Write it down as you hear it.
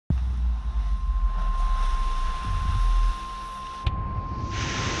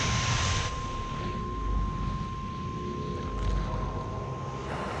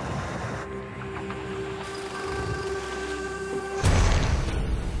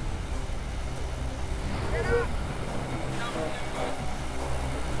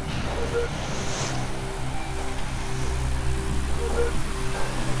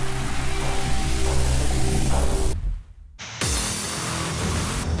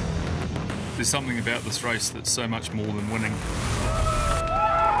There's something about this race that's so much more than winning.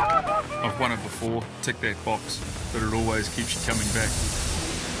 I've won it before, tick that box, but it always keeps you coming back.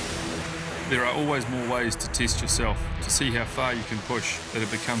 There are always more ways to test yourself, to see how far you can push, that it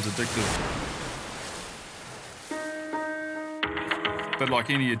becomes addictive. But like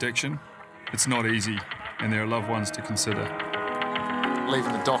any addiction, it's not easy, and there are loved ones to consider.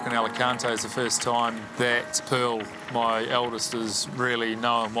 Leaving the dock in Alicante is the first time that Pearl, my eldest, is really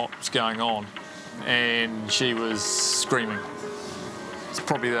knowing what's going on, and she was screaming. It's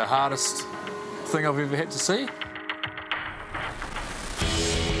probably the hardest thing I've ever had to see.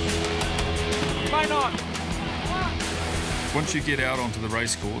 Why not? Once you get out onto the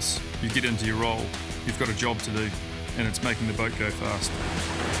race course, you get into your role. You've got a job to do, and it's making the boat go fast.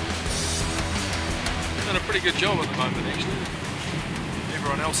 Done a pretty good job at the moment, actually.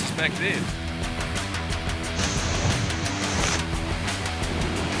 Everyone else is back there.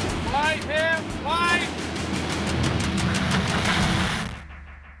 Wait, him! Wait!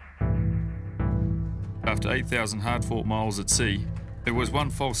 After 8,000 hard-fought miles at sea, it was one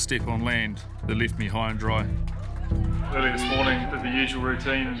false step on land that left me high and dry. Early this morning, did the usual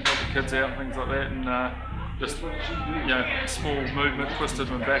routine, got the kids out and things like that, and just, a small movement twisted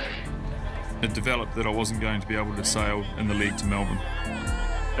my back. It developed that I wasn't going to be able to sail in the leg to Melbourne.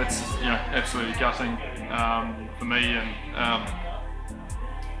 It's, absolutely gutting for me, and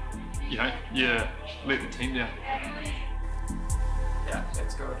let the team down. Yeah,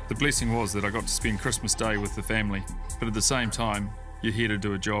 that's good. The blessing was that I got to spend Christmas Day with the family, but at the same time, you're here to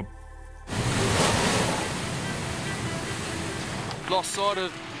do a job. Lost sight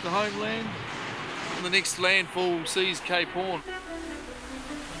of the homeland, and the next landfall sees Cape Horn.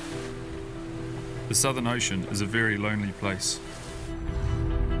 The Southern Ocean is a very lonely place.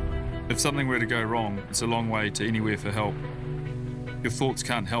 If something were to go wrong, it's a long way to anywhere for help. Your thoughts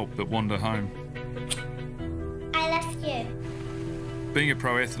can't help but wander home. I love you. Being a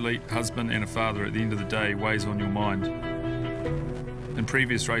pro athlete, husband and a father at the end of the day weighs on your mind. In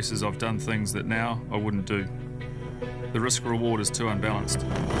previous races I've done things that now I wouldn't do. The risk-reward is too unbalanced.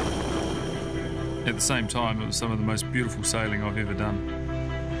 At the same time, it was some of the most beautiful sailing I've ever done.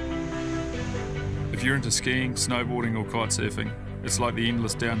 If you're into skiing, snowboarding or kite surfing, it's like the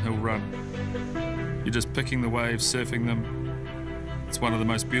endless downhill run. You're just picking the waves, surfing them. It's one of the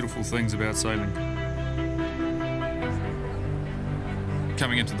most beautiful things about sailing.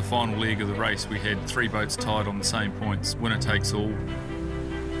 Coming into the final leg of the race, we had 3 boats tied on the same points. Winner takes all.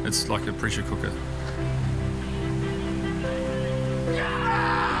 It's like a pressure cooker.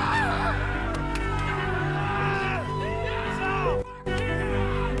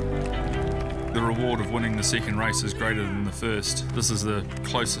 The reward of winning the second race is greater than the first. This is the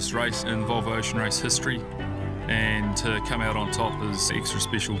closest race in Volvo Ocean Race history, and to come out on top is extra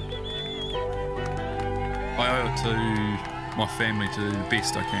special. I owe it to my family to do the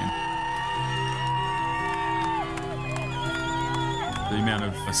best I can. The amount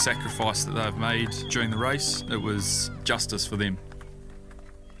of sacrifice that they've made during the race, it was justice for them.